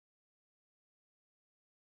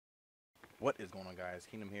What is going on, guys?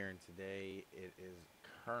 Kingdom here, and today it is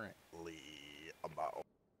currently about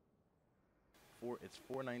it's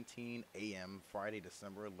 4:19 a.m. Friday,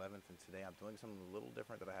 December 11th, and today I'm doing something a little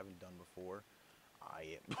different that I haven't done before.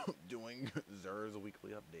 I am doing Xurs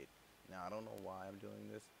weekly update. Now I don't know why I'm doing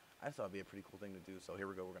this. I thought it'd be a pretty cool thing to do. So here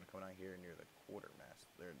we go. We're gonna come down here near the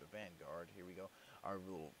quartermaster, the vanguard. Here we go. Our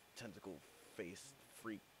little tentacle face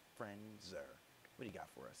freak friend Xur. What do you got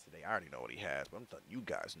for us today? I already know what he has, but I'm letting you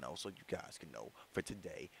guys know so you guys can know for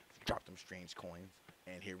today. Drop them strange coins.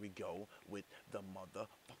 And here we go with the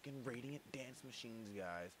motherfucking Radiant Dance Machines,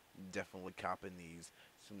 guys. Definitely copping these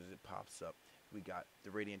as soon as it pops up. We got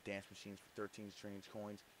the Radiant Dance Machines for 13 strange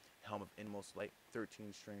coins. Helm of Inmost Light,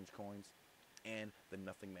 13 strange coins. And the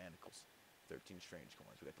Nothing Manacles, 13 strange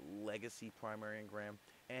coins. We got the Legacy Primary Engram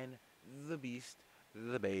and the Beast,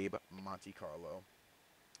 the Babe, Monte Carlo.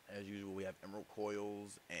 As usual, we have Emerald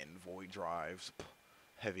Coils and Void Drives,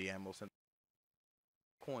 heavy ammo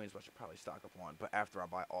coins, which I should probably stock up on. But after I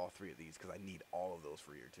buy all three of these, because I need all of those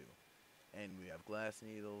for year two. And we have Glass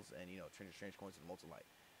Needles and, Strange Coins and Multi-Light.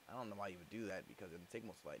 I don't know why you would do that because it doesn't take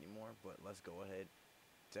Multi-Light anymore, but let's go ahead.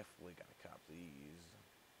 Definitely gotta cop these.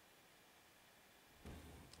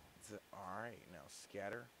 Alright, now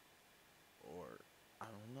Scatter. Or, I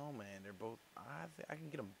don't know, man. They're both, I can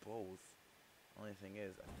get them both. Only thing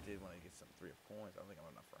is, I did want to get some 3 of coins. I don't think I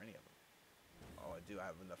have enough for any of them. Oh, I do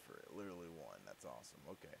have enough for literally one. That's awesome.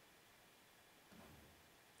 Okay.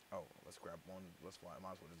 Oh, let's grab one. Let's fly.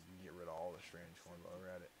 Might as well just get rid of all the strange coins while we're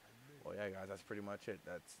at it. Well, yeah, guys, that's pretty much it.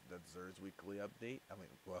 That's Xurs weekly update. I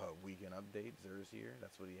mean, well, weekend update. Xurs here.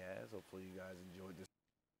 That's what he has. Hopefully, you guys enjoyed this.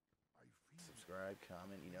 Subscribe,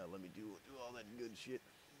 comment. Let me do all that good shit.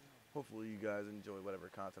 Hopefully you guys enjoy whatever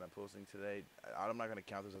content I'm posting today. I'm not going to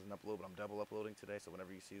count this as an upload, but I'm double uploading today, so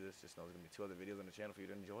whenever you see this, just know there's going to be 2 other videos on the channel for you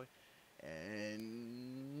to enjoy.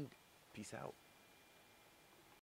 And peace out.